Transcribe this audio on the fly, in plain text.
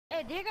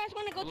Wait, do you guys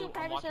want to go to a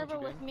private server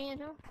with me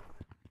and who?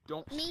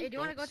 Don't. Hey, do you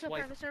want to go to a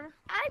private server?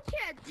 I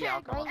can't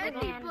tag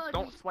anybody.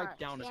 Don't swipe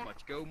down as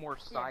much. Go more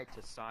side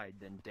to side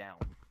than down.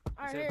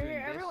 Alright, Instead of here, doing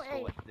this, everyone, go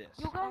hey, like this.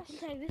 you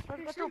guys,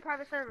 let's go to a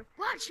private server.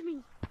 Watch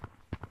me.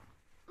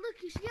 Look,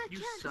 you see, I You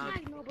can't suck.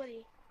 tag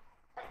nobody.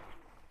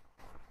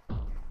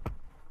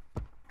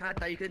 I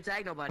thought you couldn't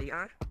tag nobody,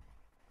 huh?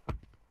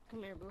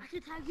 Come here, bro. I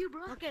can tag you,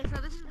 bro. Okay, so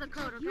this is the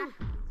code,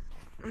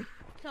 okay?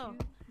 So,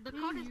 the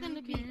code is going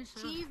to be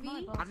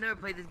TV. I've never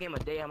played this game a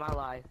day of my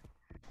life.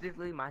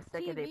 Specifically, my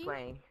second day TV?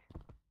 playing.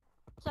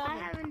 I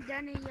haven't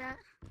done it yet.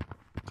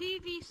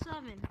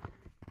 TV7.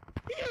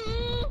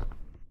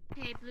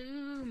 Hey,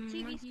 blue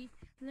monkey,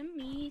 let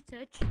me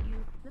touch you.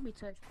 Let me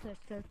touch.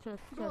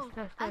 Bro,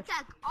 I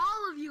tag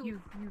all of you.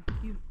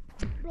 You.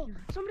 Bro,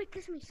 somebody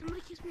kiss me.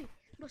 Somebody kiss me.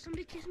 Bro,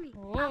 somebody kiss me.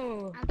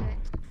 Oh. I got it.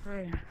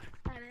 Hey.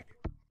 I got it.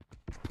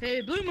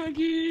 Hey, blue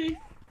monkey.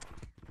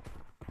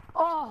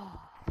 Oh.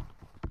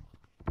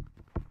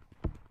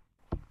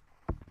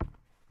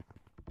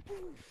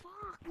 Oh,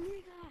 fuck,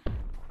 nigga.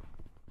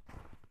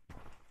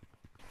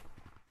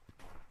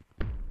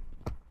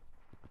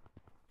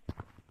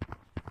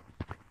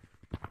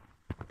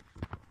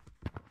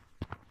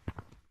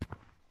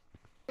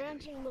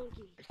 Ranching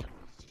monkey.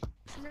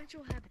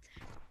 Natural habitat.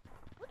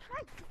 What's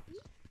right to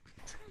eat?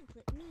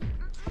 Chocolate me.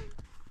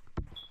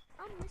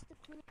 I'm Mr.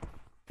 Clean.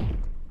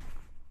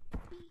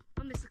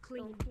 I'm Mr.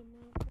 Clean.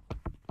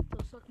 So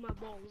suck my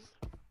balls.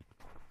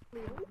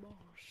 Clean my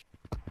balls.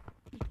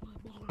 Eat my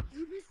balls.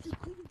 You Mr.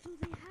 Clean, so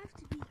they have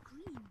to be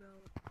clean, bro.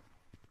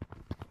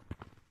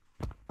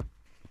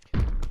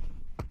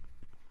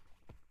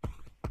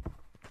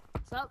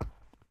 What's up?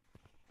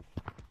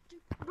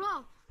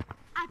 Bro,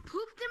 I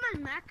pooped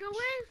in my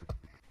microwave.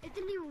 It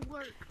didn't even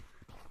work.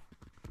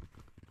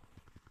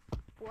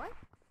 What?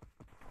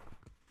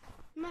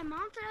 My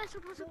mom said I was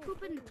supposed to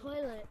poop in the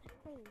toilet.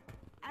 Hey,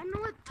 I know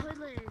what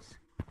toilet is.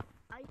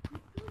 I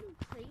pooped in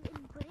a plate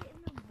and put it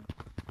in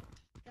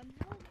the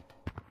mouth.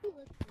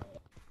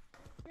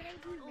 Did I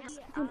do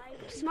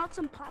that? Smelled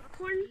some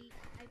popcorn.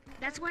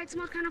 That's why it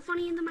smelled kind of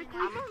funny in the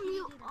microwave. I'm gonna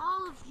mute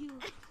all of you.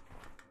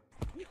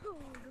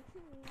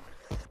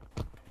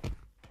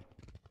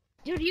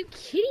 No, Dude, you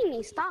kidding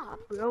me? Stop,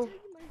 bro.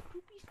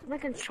 My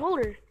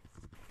controller.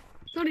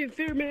 It's not even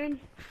fair, man.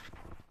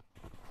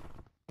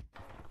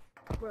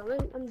 Bro,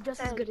 I'm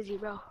just as good as you,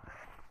 bro.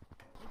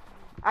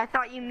 I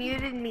thought you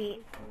muted me.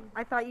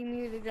 I thought you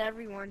muted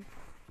everyone.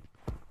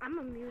 I'm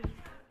a muted.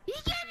 He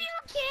gave you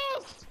a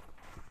kiss!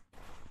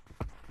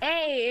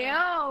 Hey,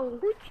 yo!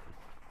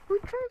 Who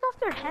turns off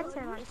their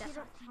headset like If that? you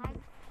don't tag,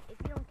 if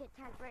you don't get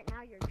tagged right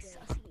now, you're good.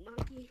 Sussy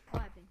monkey.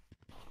 What happened?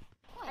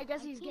 I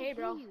guess he's can't gay,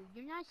 bro. hear you.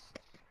 You're not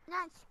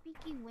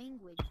speaking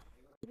language.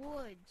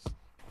 Woods.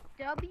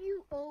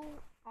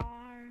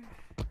 W-O-R.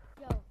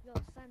 Yo,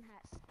 sun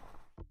hats.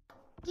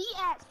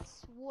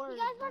 DS word. You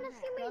guys wanna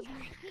see me?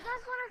 You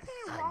guys wanna see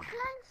me walk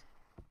lines?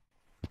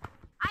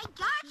 I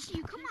got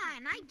you. Come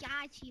on, I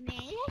got you,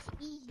 man. That's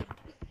easy.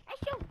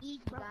 That's so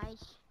easy,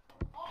 guys.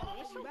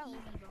 That's so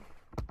easy, bro.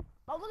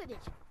 Oh, look at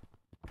this.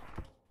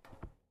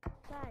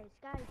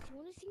 Guys, you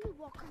wanna see me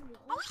walk on the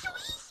wall? Oh, it's so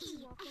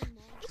easy.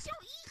 It's so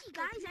easy,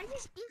 guys. I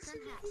just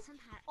instantly did. Sun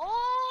hat.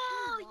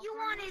 Oh, you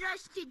wanted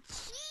us to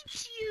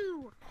teach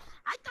you.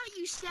 I thought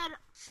you said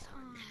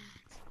sun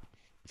hat.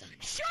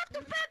 Shut the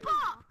pepper.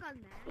 Walk on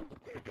that.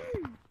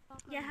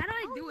 Yeah, how do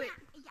I do it?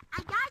 Yeah,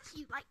 I got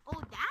you. Like,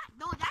 oh, that?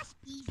 No, that's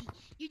easy.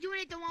 You're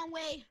doing it the wrong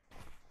way.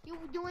 You're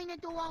doing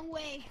it the wrong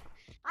way.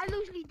 I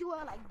usually do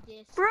it like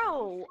this.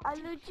 Bro, I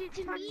legit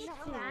To tried me, to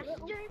it's do it.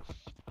 faster,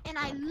 and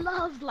I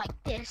love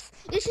like this.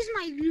 This is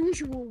my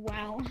usual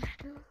route.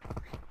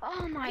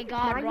 Oh my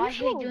god, bro. I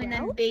hate doing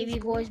them baby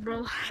voice,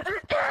 bro.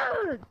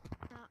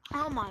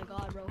 Oh my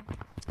god, bro.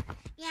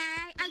 Yeah,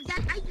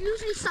 I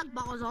usually suck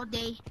balls all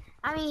day.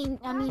 I mean,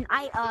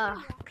 I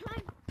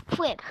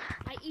flip.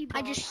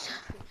 I just,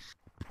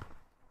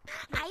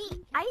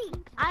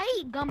 I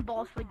eat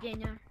gumballs for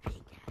dinner.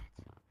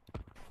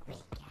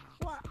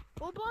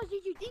 What balls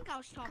did you think I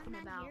was talking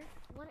about?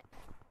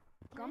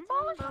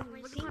 Gumballs?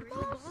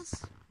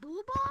 Gumballs?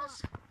 Blue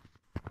balls?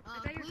 I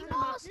thought you were Blue talking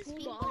about balls? school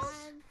Pink balls. balls?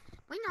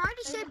 Wait, no, I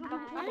already said blue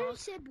balls. I already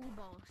said blue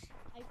balls.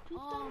 I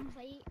pooped on a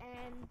plate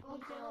and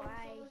also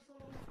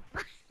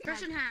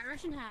Russian hat.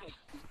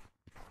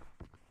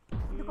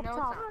 No, it's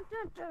not.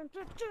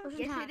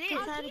 Yes, it is.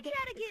 I'll teach you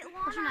how to get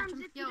long arms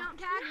if you don't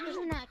tag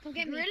me. Come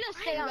get me. Gorilla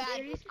stay on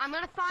Bad. I'm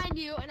gonna find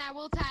you and I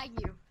will tag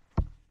you.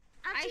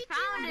 I'll teach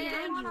found you it. how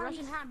to get long arms.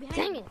 Russian hat behind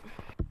Dang you. it.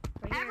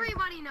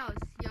 Everybody knows,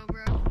 yo,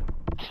 bro.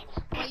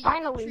 Well, you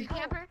Finally. Tree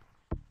camper?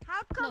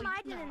 How come No,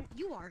 I no. didn't?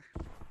 You are.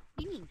 What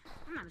do you mean?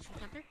 I'm not a tree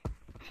camper.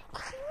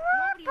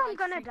 I'm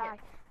gonna die.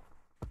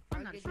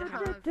 I'm not a tree Okay,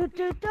 camper.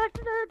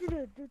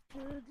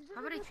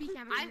 How about a tree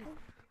camper?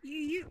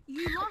 You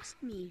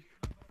lost me.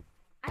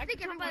 I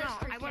think everybody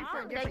else. I went for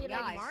a different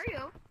guy.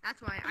 Mario.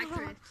 That's why I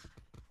tripped.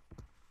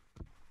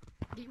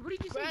 What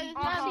did you say?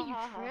 Bro, you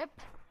tripped?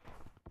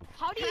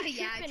 How do you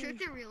yeah, I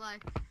tripped in real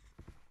life.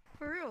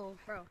 For real.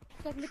 Bro.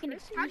 You guys making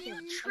How do you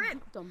excuses. trip? I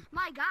duped them.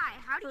 My guy,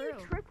 how do For you real.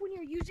 trip when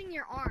you're using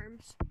your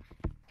arms?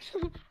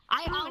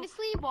 I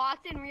honestly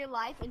walked in real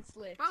life and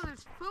slipped. Bro,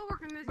 there's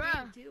footwork in this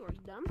Bruh. game too. Are you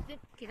dumb?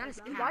 Okay, that is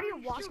Dude, why do you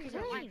walk Because in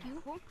I the like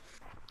you.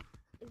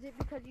 Is it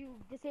because you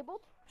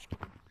disabled?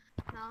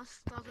 No,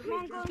 stop it. Come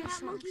on, go Get ahead,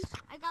 smoked. monkey.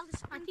 I got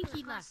this. I think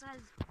he left.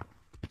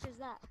 Which is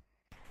that?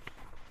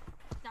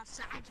 That's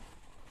sad.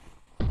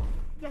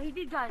 Yeah, he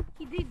did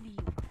leave.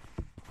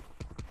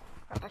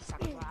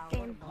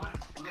 Game.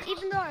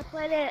 Even though I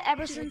played it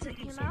ever since it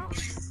came out.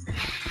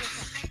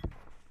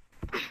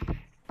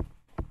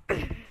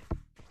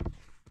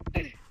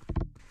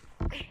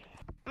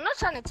 I'm not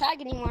trying to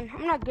tag anyone.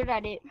 I'm not good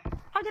at it.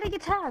 How did I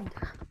get tagged?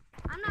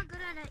 I'm not good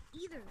at it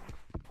either.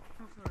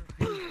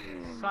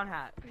 Sun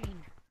hat.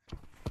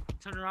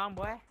 Turn around,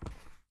 boy.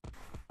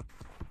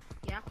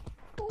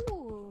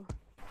 Ooh.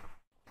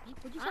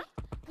 What'd you say?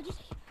 What'd you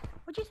say?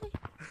 What'd you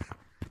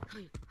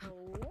say?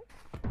 Oh.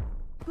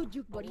 Good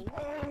juke, buddy.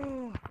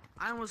 Oh,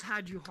 I almost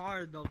had you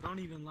hard though. Don't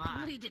even No,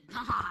 lie. he did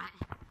not.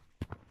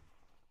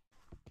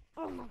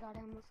 Oh my god, I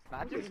almost.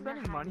 Imagine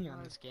spending money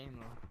on this game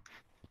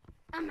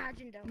though.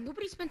 Imagine though.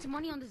 Nobody spends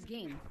money on this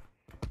game.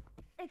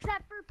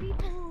 Except for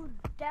people who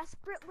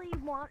desperately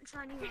want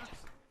shiny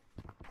rocks.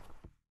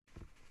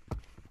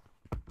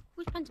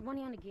 Who spends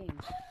money on a game?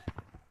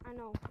 I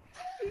know.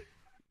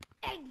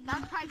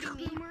 That's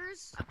probably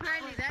Boomers.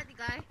 Apparently that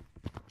guy.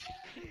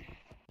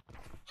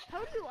 How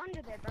do you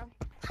under there, bro?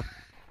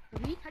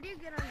 Me? How do you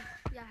get on?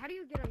 Yeah, how do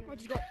you get on?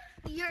 Let's go.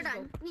 You're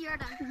done. You're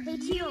done. Hey,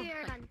 Teal.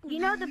 You're done. You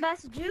know the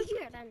best juke?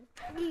 You're done.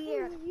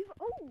 You're done.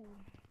 Oh,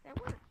 that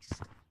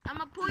works. I'm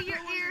gonna pull your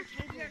ear.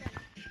 You're done.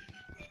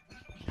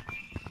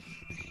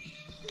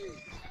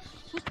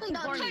 Who's playing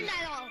No, Barney? turn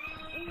that off.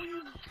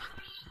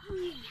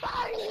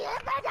 Barney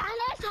is a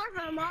dinosaur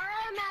from our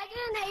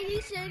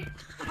imagination.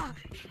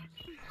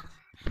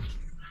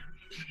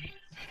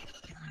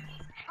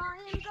 I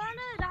am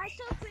gonna die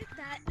so quick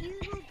that you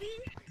will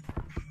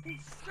be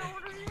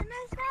shorter than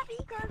a snap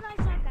because I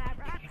suck at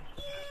rap.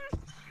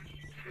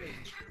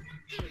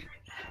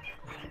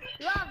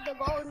 Love the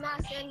gold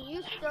mask and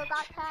you still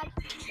got tagged.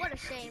 What a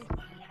shame.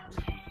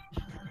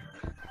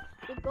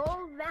 The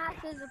gold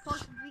mask is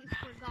supposed to be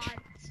for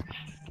gods.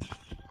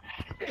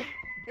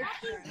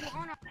 It's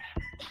blown up.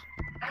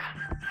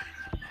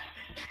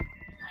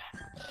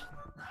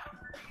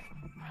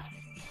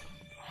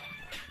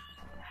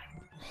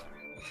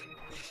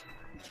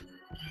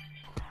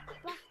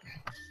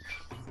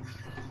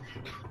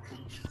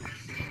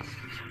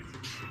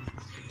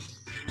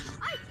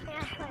 I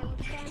can't play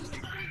with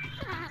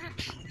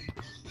them.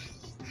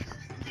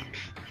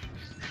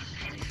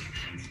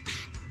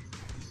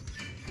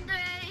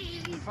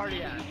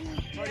 Party at.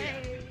 Party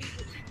at.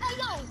 Hey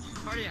yo,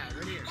 Party at.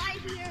 Right here. right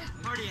here.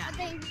 Party I at.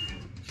 think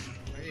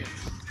Right here.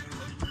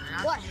 I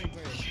got What? something for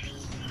you.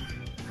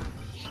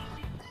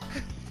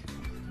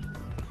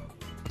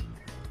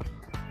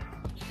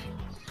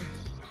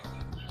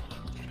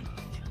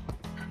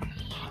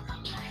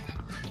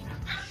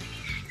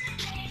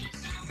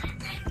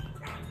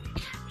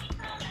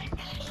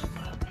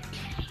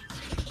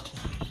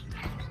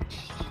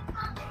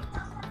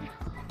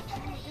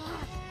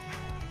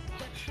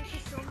 that trick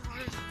is so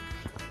hard.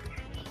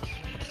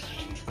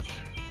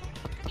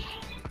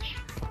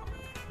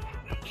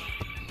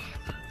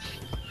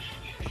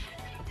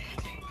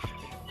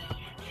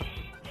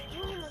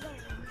 Oh my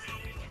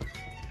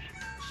god.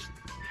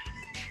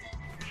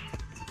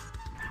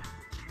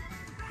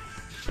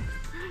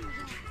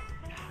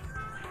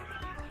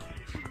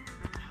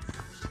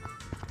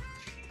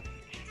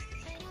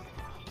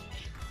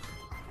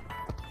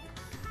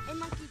 Hey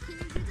monkey, can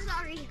you do this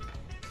already?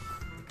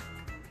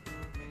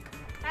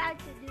 I had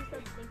to do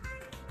something.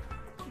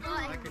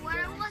 can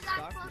Where go was I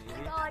stop supposed to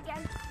me. go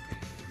again?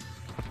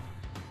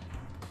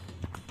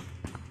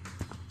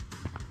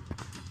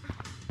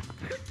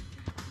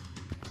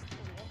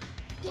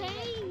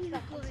 Dang!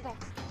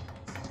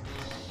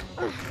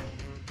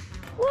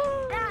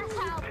 That's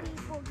how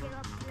people get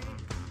up there.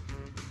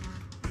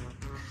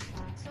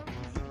 So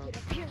easy to get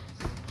up here.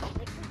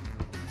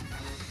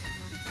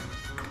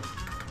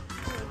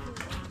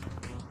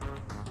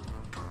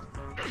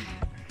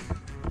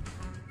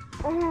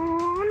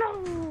 Oh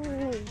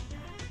no!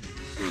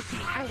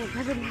 I will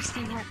never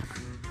understand that.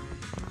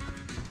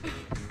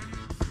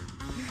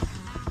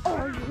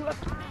 Oh, you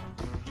left.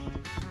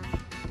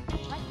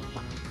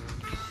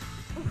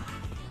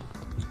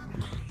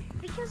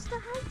 Because the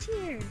height's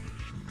here.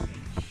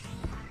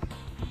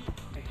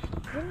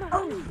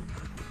 Oh!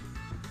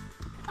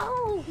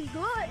 Oh, he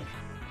good.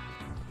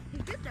 He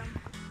good though.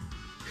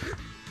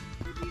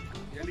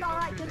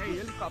 Helicopter. Hey,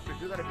 helicopter.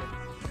 Do that again.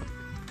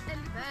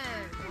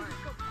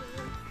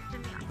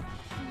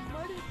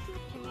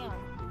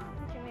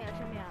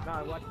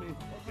 Nah, watch me.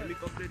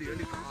 Helicopter.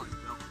 Helicopter.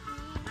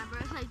 Nah, bro,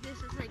 it's like this.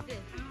 It's like this.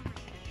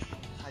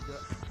 I do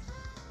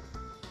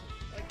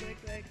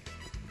it.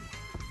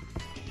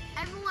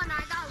 Everyone,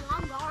 I got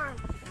long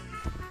arms.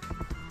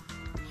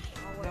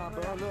 Nah,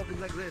 bro, look, it's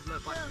like this.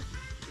 Look, watch.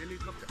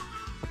 Helicopter.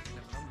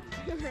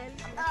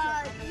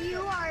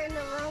 You are in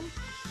the room.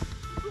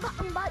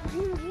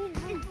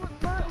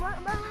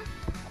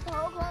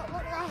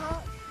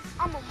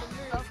 I'm a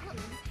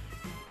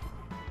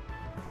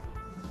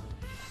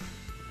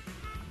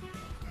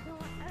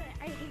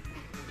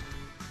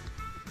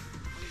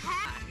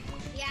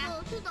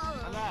yeah.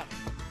 I'm up.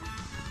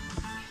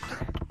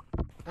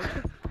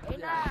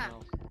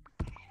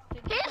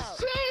 He's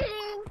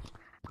cheating.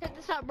 Check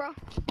this out, bro.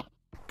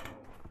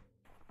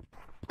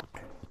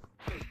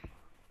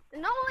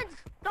 No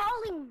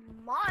installing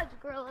mods,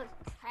 girl.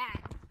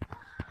 Attack.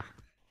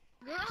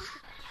 Girl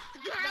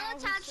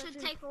attack should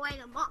take away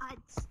the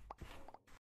mods.